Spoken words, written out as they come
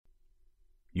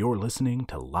You're listening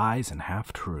to Lies and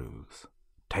Half-Truths,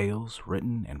 tales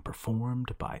written and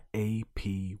performed by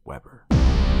A.P. Weber.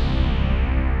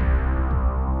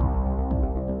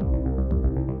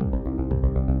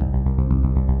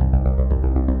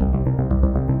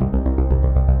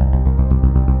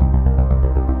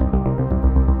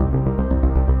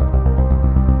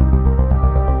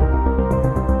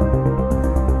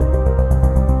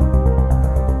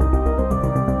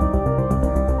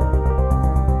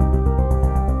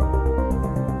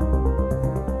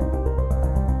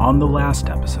 On the last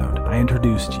episode, I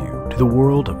introduced you to the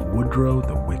world of Woodrow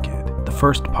the Wicked, the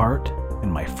first part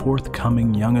in my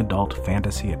forthcoming young adult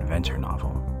fantasy adventure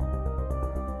novel.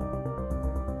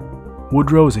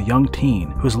 Woodrow is a young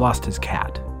teen who has lost his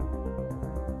cat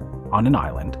on an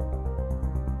island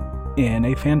in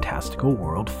a fantastical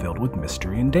world filled with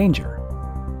mystery and danger.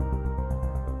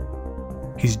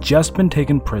 He's just been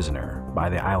taken prisoner by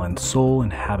the island's sole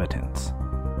inhabitants,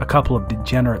 a couple of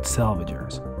degenerate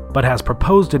salvagers, but has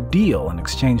proposed a deal in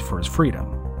exchange for his freedom.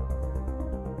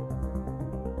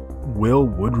 Will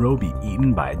Woodrow be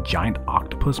eaten by a giant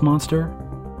octopus monster?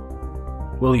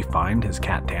 Will he find his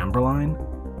cat Tamberline?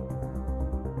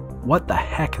 What the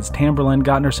heck has Tamberline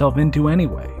gotten herself into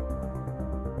anyway?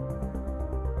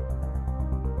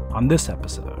 On this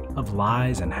episode of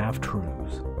Lies and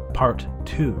Half-Truths, Part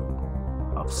 2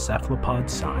 of Cephalopod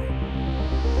Sign.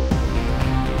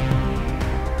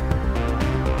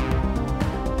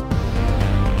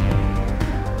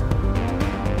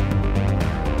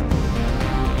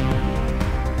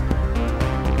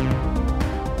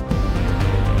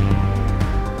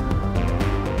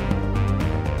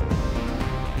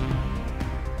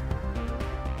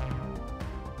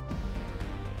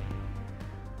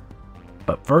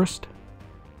 But first,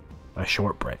 a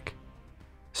short break.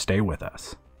 Stay with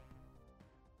us.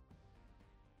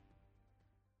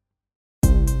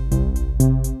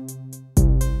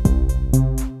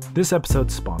 This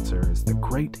episode's sponsor is the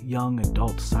great young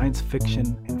adult science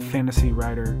fiction and fantasy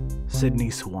writer, Sydney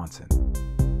Swanson.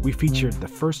 We featured the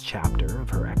first chapter of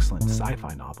her excellent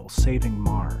sci-fi novel, Saving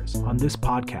Mars, on this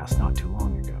podcast not too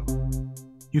long ago.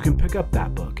 You can pick up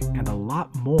that book and a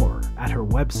lot more at her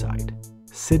website,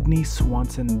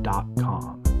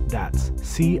 SydneySwanson.com. That's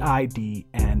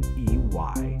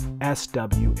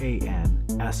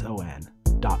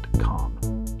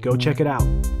CIDNEYSWANSON.com. Go check it out.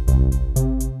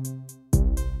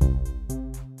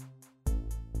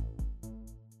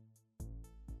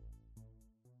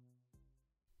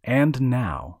 And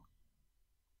now,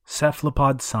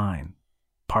 Cephalopod Sign,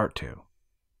 Part 2.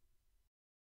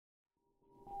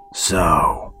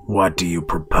 So, what do you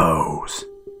propose?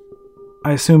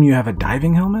 I assume you have a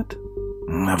diving helmet?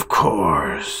 Of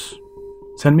course.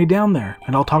 Send me down there,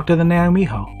 and I'll talk to the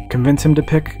Naomiho. Convince him to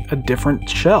pick a different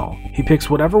shell. He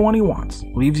picks whatever one he wants,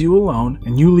 leaves you alone,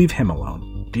 and you leave him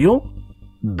alone. Deal?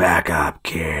 Back up,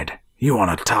 kid. You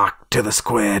want to talk to the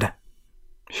squid?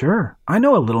 Sure, I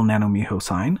know a little Naomiho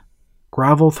sign.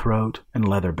 Gravel Throat and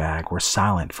Leatherbag were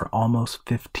silent for almost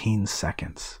 15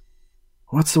 seconds.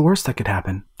 What's the worst that could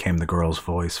happen? Came the girl's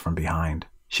voice from behind.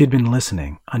 She had been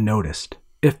listening, unnoticed.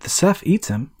 If the Ceph eats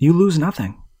him, you lose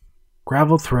nothing.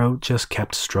 Gravel Throat just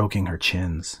kept stroking her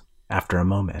chins. After a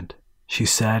moment, she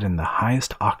said in the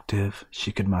highest octave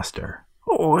she could muster,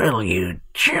 "Will you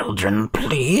children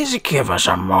please give us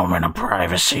a moment of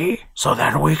privacy so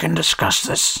that we can discuss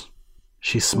this?"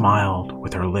 She smiled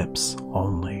with her lips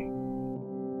only.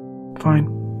 "Fine,"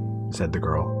 said the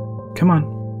girl. "Come on,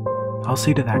 I'll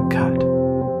see to that cut."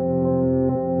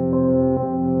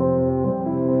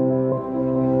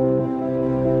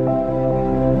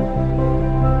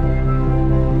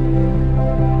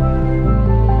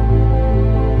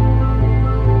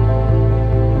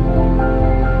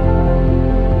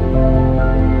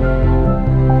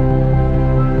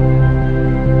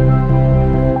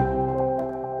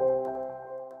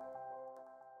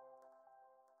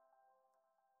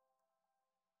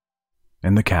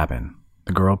 In the cabin,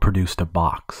 the girl produced a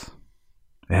box.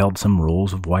 It held some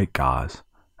rolls of white gauze,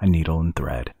 a needle and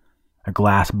thread, a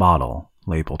glass bottle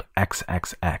labeled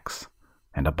XXX,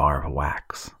 and a bar of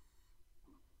wax.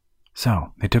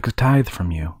 "So, they took a tithe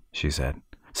from you," she said,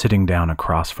 sitting down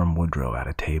across from Woodrow at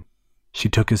a table. She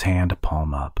took his hand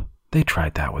palm up. "They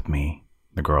tried that with me,"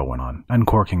 the girl went on,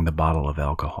 uncorking the bottle of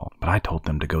alcohol, "but I told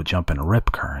them to go jump in a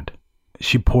rip current."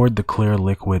 She poured the clear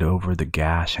liquid over the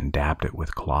gash and dabbed it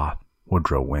with cloth.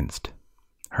 Woodrow winced.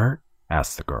 "Hurt?"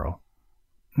 asked the girl.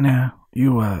 "Nah,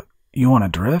 you want to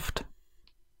drift?"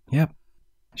 "Yep."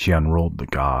 She unrolled the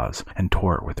gauze and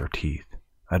tore it with her teeth.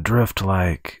 "A drift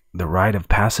like the rite of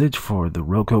passage for the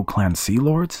Roko clan sea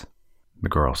lords?" The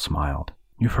girl smiled.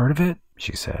 "You've heard of it?"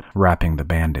 she said, wrapping the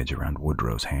bandage around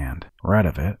Woodrow's hand. Read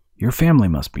of it. Your family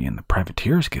must be in the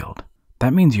Privateers Guild.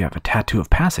 That means you have a tattoo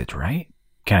of passage, right?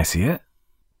 Can I see it?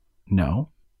 No.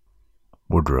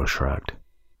 Woodrow shrugged.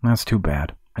 That's too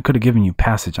bad. I could have given you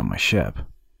passage on my ship.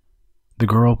 The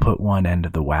girl put one end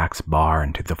of the wax bar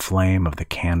into the flame of the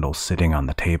candle sitting on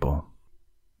the table.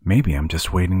 Maybe I'm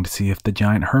just waiting to see if the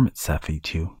giant hermit Ceph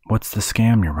eats you. What's the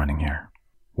scam you're running here?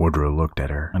 Woodrow looked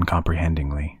at her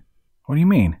uncomprehendingly. What do you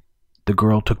mean? The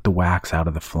girl took the wax out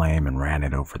of the flame and ran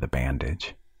it over the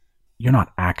bandage. You're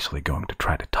not actually going to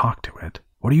try to talk to it.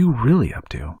 What are you really up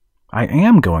to? I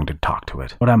am going to talk to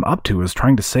it. What I'm up to is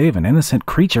trying to save an innocent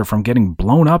creature from getting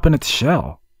blown up in its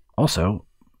shell. Also,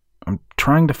 I'm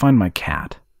trying to find my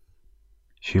cat.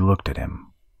 She looked at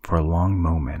him for a long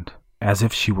moment, as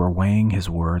if she were weighing his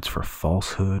words for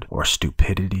falsehood or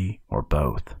stupidity or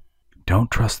both. Don't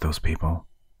trust those people,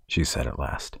 she said at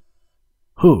last.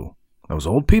 Who? Those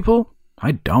old people?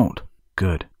 I don't.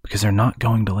 Good, because they're not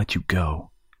going to let you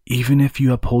go, even if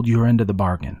you uphold your end of the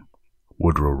bargain.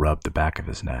 Woodrow rubbed the back of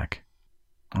his neck.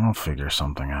 I'll figure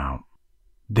something out.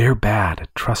 They're bad,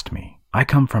 trust me. I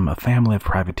come from a family of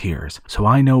privateers, so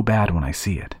I know bad when I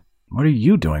see it. What are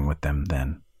you doing with them,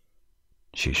 then?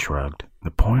 She shrugged.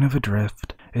 The point of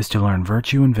adrift is to learn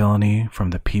virtue and villainy from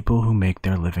the people who make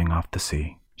their living off the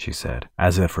sea, she said,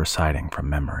 as if reciting from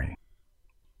memory.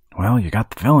 Well, you got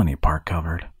the villainy part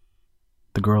covered.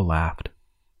 The girl laughed.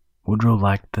 Woodrow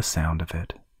liked the sound of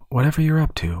it. Whatever you're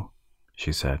up to,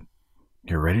 she said.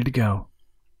 You're ready to go.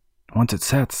 Once it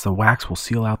sets, the wax will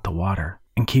seal out the water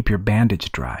and keep your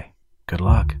bandage dry. Good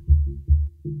luck.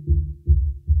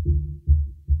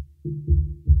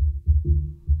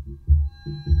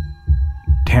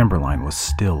 Tamberline was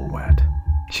still wet.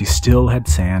 She still had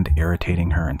sand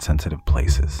irritating her in sensitive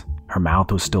places. Her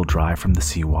mouth was still dry from the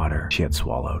seawater she had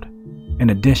swallowed. In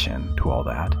addition to all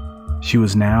that, she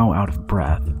was now out of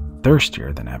breath,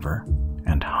 thirstier than ever,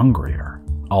 and hungrier.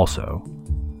 Also,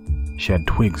 she had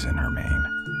twigs in her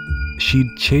mane. She'd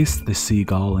chased the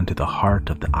seagull into the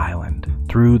heart of the island,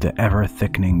 through the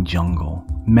ever-thickening jungle.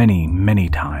 Many, many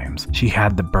times she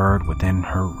had the bird within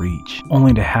her reach,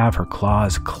 only to have her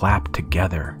claws clap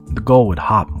together. The gull would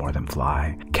hop more than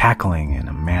fly, cackling in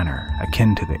a manner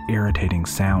akin to the irritating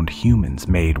sound humans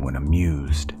made when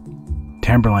amused.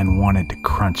 Tamberline wanted to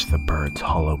crunch the bird's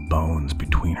hollow bones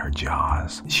between her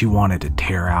jaws. She wanted to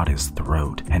tear out his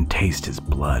throat and taste his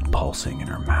blood pulsing in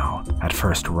her mouth, at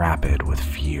first rapid with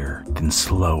fear, then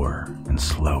slower and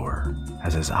slower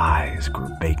as his eyes grew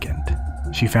vacant.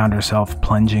 She found herself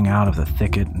plunging out of the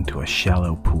thicket into a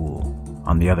shallow pool.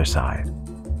 On the other side,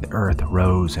 the earth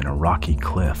rose in a rocky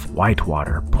cliff, white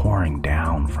water pouring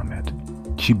down from it.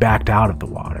 She backed out of the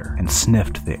water and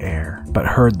sniffed the air, but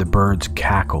heard the birds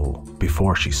cackle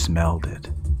before she smelled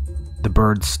it. The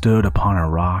bird stood upon a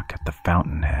rock at the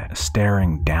fountainhead,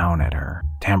 staring down at her.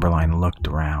 Tamberline looked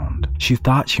around. She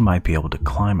thought she might be able to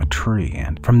climb a tree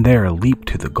and from there leap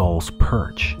to the gull's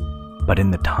perch. But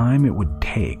in the time it would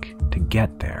take to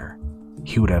get there,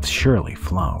 he would have surely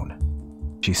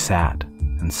flown. She sat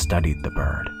and studied the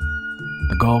bird.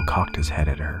 The gull cocked his head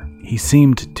at her. He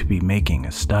seemed to be making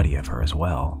a study of her as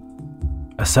well.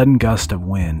 A sudden gust of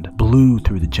wind blew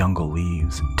through the jungle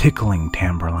leaves, tickling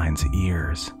Tamberline's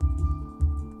ears.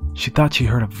 She thought she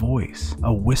heard a voice,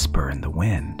 a whisper in the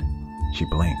wind. She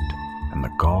blinked, and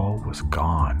the gull was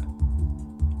gone.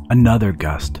 Another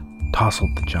gust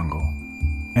tousled the jungle,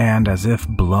 and as if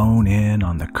blown in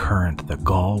on the current, the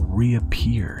gull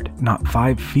reappeared, not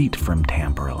 5 feet from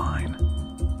Tamberline.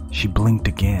 She blinked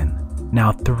again.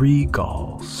 Now 3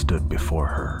 gulls stood before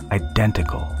her,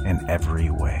 identical in every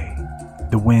way.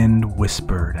 The wind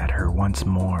whispered at her once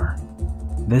more.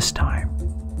 This time,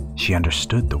 she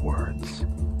understood the words.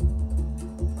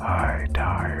 I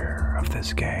tire of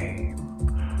this game,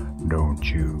 don't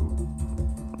you?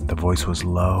 The voice was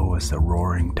low as the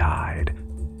roaring tide,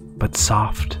 but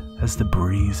soft as the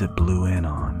breeze it blew in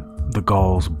on. The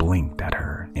gulls blinked at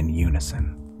her in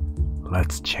unison.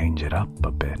 Let's change it up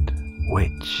a bit.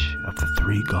 Which of the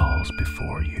 3 gulls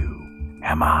before you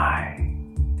am I?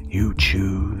 You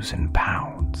choose and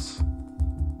pounce.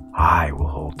 I will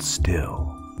hold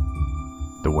still.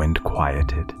 The wind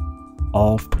quieted.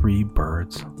 All 3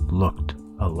 birds looked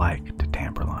alike to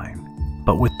Tamberline,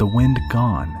 but with the wind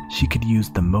gone, she could use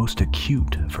the most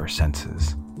acute of her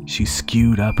senses. She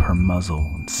skewed up her muzzle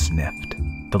and sniffed.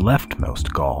 The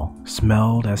leftmost gull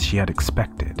smelled as she had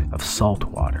expected, of salt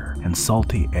water and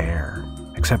salty air,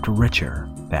 except richer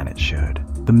than it should.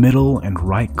 The middle and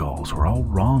right gulls were all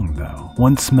wrong, though.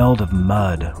 One smelled of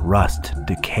mud, rust,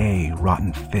 decay,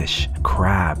 rotten fish,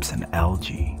 crabs, and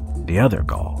algae. The other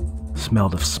gull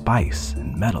smelled of spice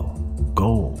and metal.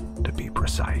 gold to be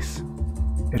precise.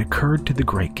 It occurred to the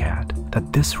Great Cat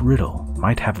that this riddle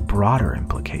might have broader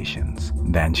implications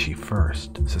than she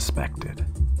first suspected.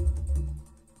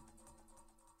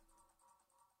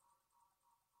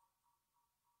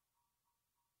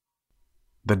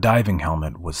 The diving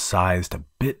helmet was sized a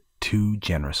bit too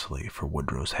generously for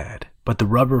Woodrow's head, but the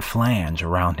rubber flange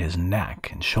around his neck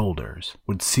and shoulders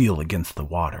would seal against the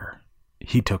water.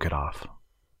 He took it off.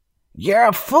 "You're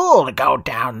a fool to go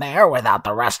down there without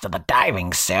the rest of the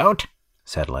diving suit,"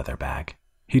 said Leatherbag.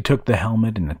 He took the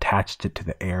helmet and attached it to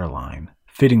the airline,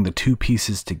 fitting the two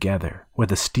pieces together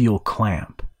with a steel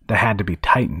clamp that had to be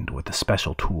tightened with a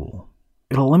special tool.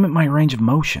 "It'll limit my range of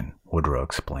motion," Woodrow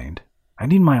explained. "I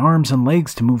need my arms and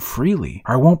legs to move freely,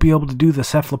 or I won't be able to do the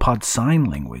Cephalopod sign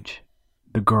language."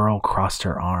 The girl crossed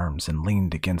her arms and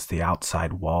leaned against the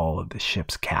outside wall of the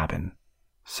ship's cabin.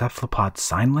 "Cephalopod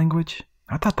sign language?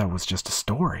 I thought that was just a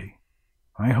story."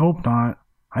 "I hope not.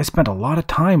 I spent a lot of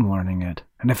time learning it,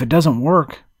 and if it doesn't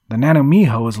work, the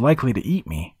Nanomiho is likely to eat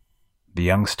me." The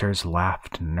youngsters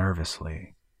laughed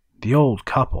nervously. The old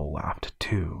couple laughed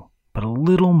too, but a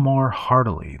little more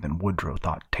heartily than Woodrow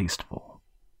thought tasteful.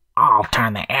 "I'll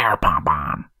turn the air pump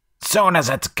on. Soon as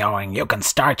it's going, you can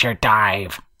start your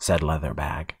dive," said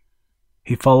Leatherbag.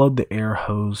 He followed the air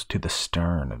hose to the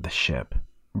stern of the ship.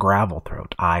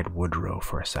 Gravelthroat eyed Woodrow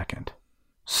for a second.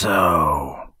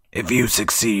 "So, if you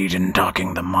succeed in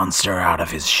talking the monster out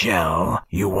of his shell,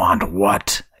 you want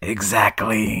what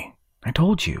exactly?" "I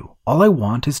told you. All I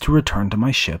want is to return to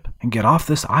my ship and get off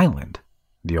this island."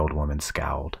 The old woman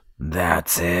scowled.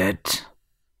 "That's it?"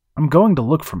 "I'm going to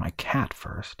look for my cat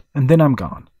first, and then I'm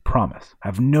gone. Promise. I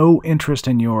have no interest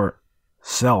in your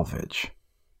salvage."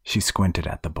 She squinted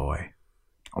at the boy.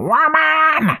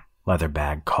 "Woman!"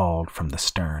 Leatherbag called from the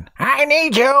stern. "I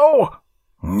need you!"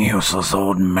 "Useless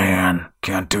old man.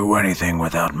 Can't do anything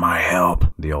without my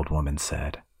help," the old woman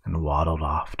said, and waddled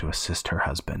off to assist her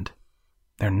husband.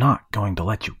 "They're not going to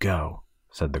let you go,"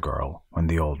 said the girl when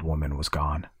the old woman was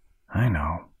gone. "I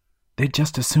know. They'd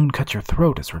just as soon cut your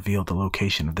throat as reveal the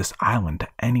location of this island to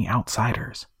any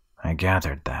outsiders." "I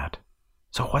gathered that.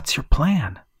 So what's your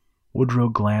plan?" Woodrow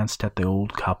glanced at the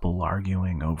old couple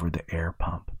arguing over the air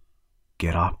pump.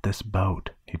 "Get off this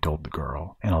boat," he told the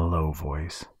girl in a low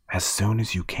voice, "as soon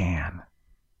as you can."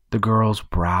 The girl's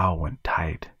brow went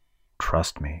tight.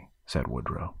 "Trust me," said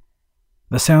Woodrow.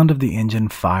 The sound of the engine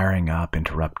firing up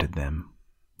interrupted them.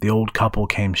 The old couple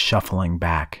came shuffling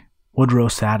back. Woodrow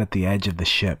sat at the edge of the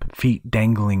ship, feet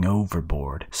dangling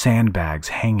overboard, sandbags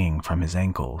hanging from his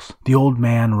ankles. The old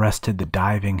man rested the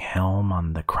diving helm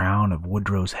on the crown of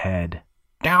Woodrow's head.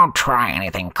 "Don't try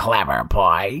anything clever,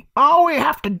 boy. All we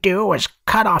have to do is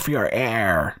cut off your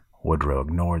air." Woodrow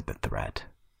ignored the threat.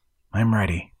 "I'm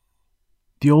ready."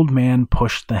 The old man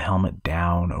pushed the helmet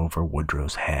down over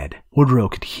Woodrow's head. Woodrow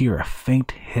could hear a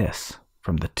faint hiss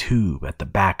from the tube at the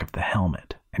back of the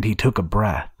helmet, and he took a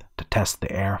breath to test the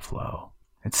airflow.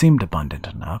 It seemed abundant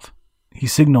enough. He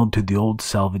signaled to the old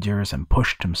salvagers and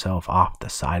pushed himself off the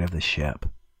side of the ship.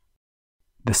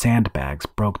 The sandbags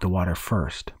broke the water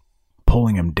first,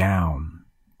 pulling him down,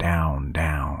 down,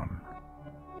 down.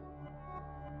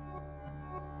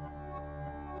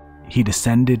 He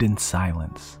descended in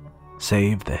silence,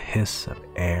 save the hiss of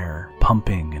air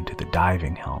pumping into the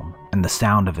diving helm and the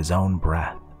sound of his own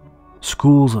breath.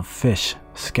 Schools of fish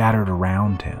scattered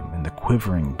around him in the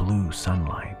quivering blue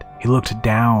sunlight. He looked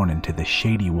down into the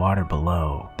shady water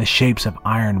below. The shapes of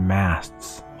iron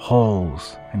masts,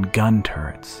 hulls, and gun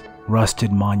turrets,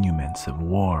 rusted monuments of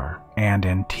war and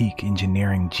antique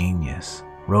engineering genius,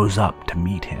 rose up to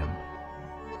meet him.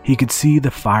 He could see the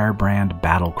firebrand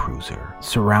battlecruiser,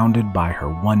 surrounded by her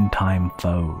one-time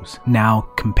foes, now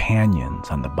companions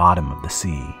on the bottom of the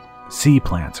sea. Sea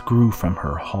plants grew from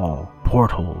her hull,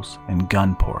 portholes, and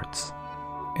gun ports.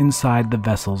 Inside the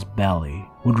vessel's belly,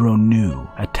 Woodrow knew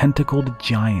a tentacled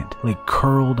giant lay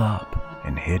curled up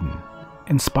and hidden.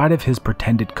 In spite of his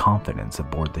pretended confidence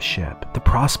aboard the ship, the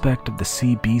prospect of the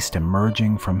sea beast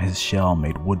emerging from his shell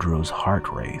made Woodrow's heart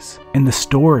race. In the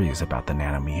stories about the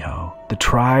Nanomiho, the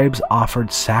tribes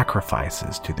offered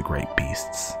sacrifices to the great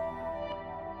beasts.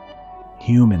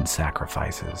 Human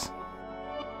sacrifices.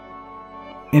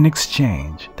 In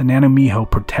exchange, the Nanomiho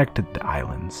protected the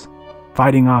islands,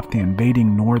 fighting off the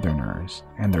invading northerners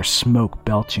and their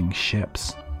smoke-belching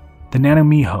ships. The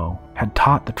Nanomiho had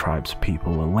taught the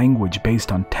tribespeople a language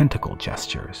based on tentacle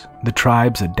gestures. The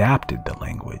tribes adapted the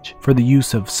language for the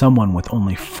use of someone with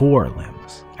only 4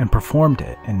 limbs and performed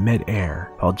it in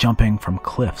mid-air while jumping from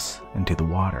cliffs into the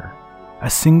water. A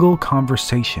single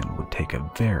conversation would take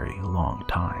a very long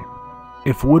time.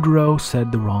 If Woodrow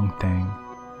said the wrong thing,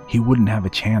 he wouldn't have a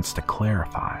chance to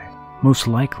clarify. Most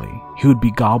likely, he would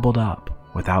be gobbled up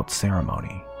without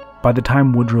ceremony. By the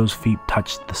time Woodrow's feet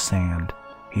touched the sand,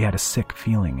 he had a sick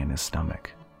feeling in his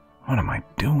stomach. What am I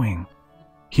doing?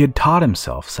 He had taught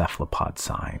himself Cephalopod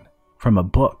sign from a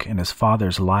book in his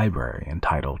father's library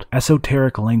entitled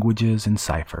Esoteric Languages and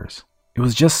Ciphers. It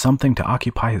was just something to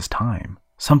occupy his time,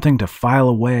 something to file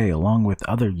away along with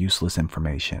other useless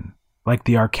information, like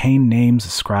the arcane names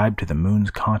ascribed to the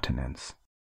moon's continents.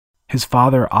 His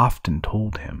father often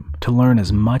told him to learn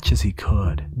as much as he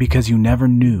could because you never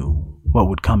knew what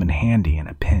would come in handy in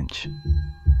a pinch.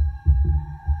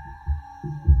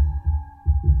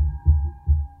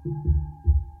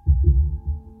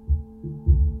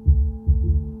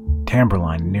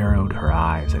 Tamberline narrowed her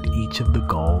eyes at each of the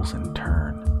gulls in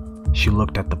turn. She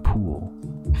looked at the pool.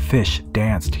 Fish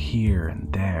danced here and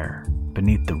there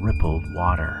beneath the rippled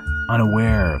water,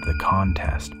 unaware of the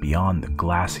contest beyond the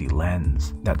glassy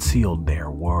lens that sealed their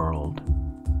world.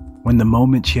 When the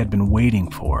moment she had been waiting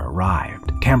for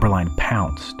arrived, Tamberline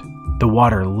pounced. The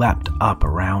water leapt up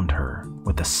around her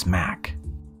with a smack.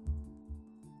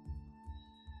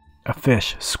 A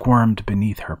fish squirmed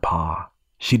beneath her paw.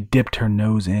 She dipped her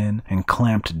nose in and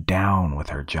clamped down with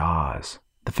her jaws.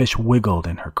 The fish wiggled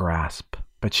in her grasp,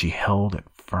 but she held it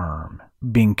firm,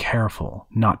 being careful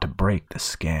not to break the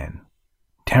skin.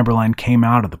 Tamberline came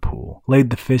out of the pool, laid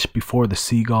the fish before the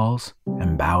seagulls,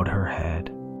 and bowed her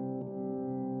head.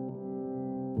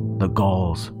 The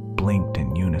gulls blinked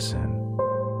in unison.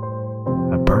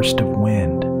 A burst of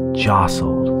wind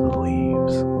jostled the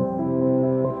leaves.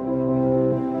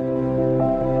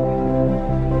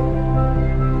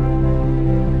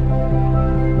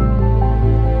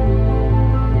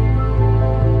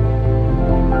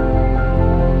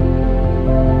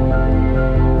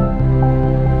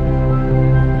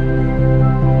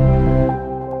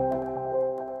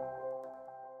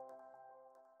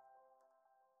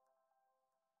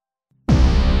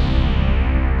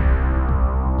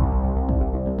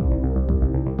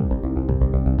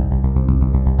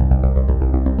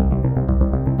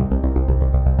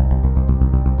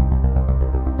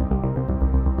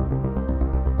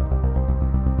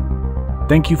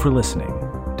 Thank you for listening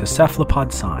to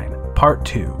Cephalopod Sign, Part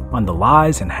 2 on the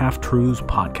Lies and Half-Truths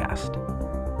podcast.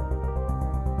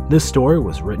 This story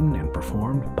was written and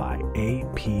performed by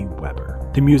A.P. Weber.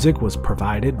 The music was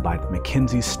provided by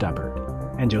Mackenzie Stubbard,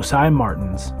 and Josiah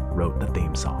Martins wrote the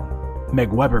theme song.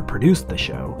 Meg Weber produced the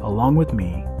show along with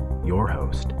me, your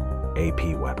host,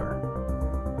 A.P. Weber.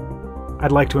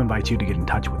 I'd like to invite you to get in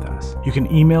touch with us. You can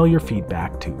email your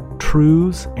feedback to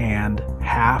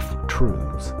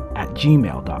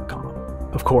truthsandhalftruths@gmail.com.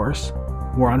 Of course,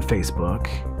 we're on Facebook,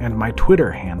 and my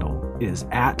Twitter handle is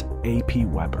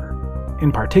 @APWeber.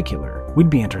 In particular,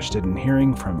 we'd be interested in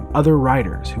hearing from other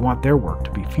writers who want their work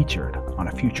to be featured on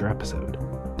a future episode.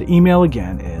 The email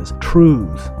again is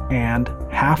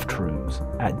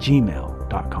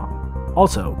truthsandhalftruths@gmail.com.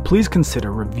 Also, please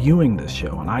consider reviewing this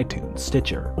show on iTunes,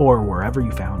 Stitcher, or wherever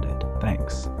you found it.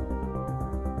 Thanks.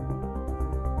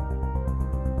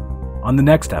 On the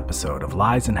next episode of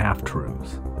Lies and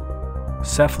Half-Truths,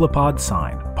 Cephalopod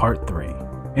Sign, Part 3,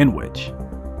 in which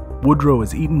Woodrow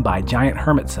is eaten by a giant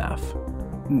hermit ceph.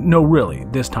 No, really,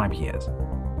 this time he is.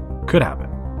 Could happen.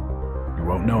 You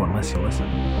won't know unless you listen.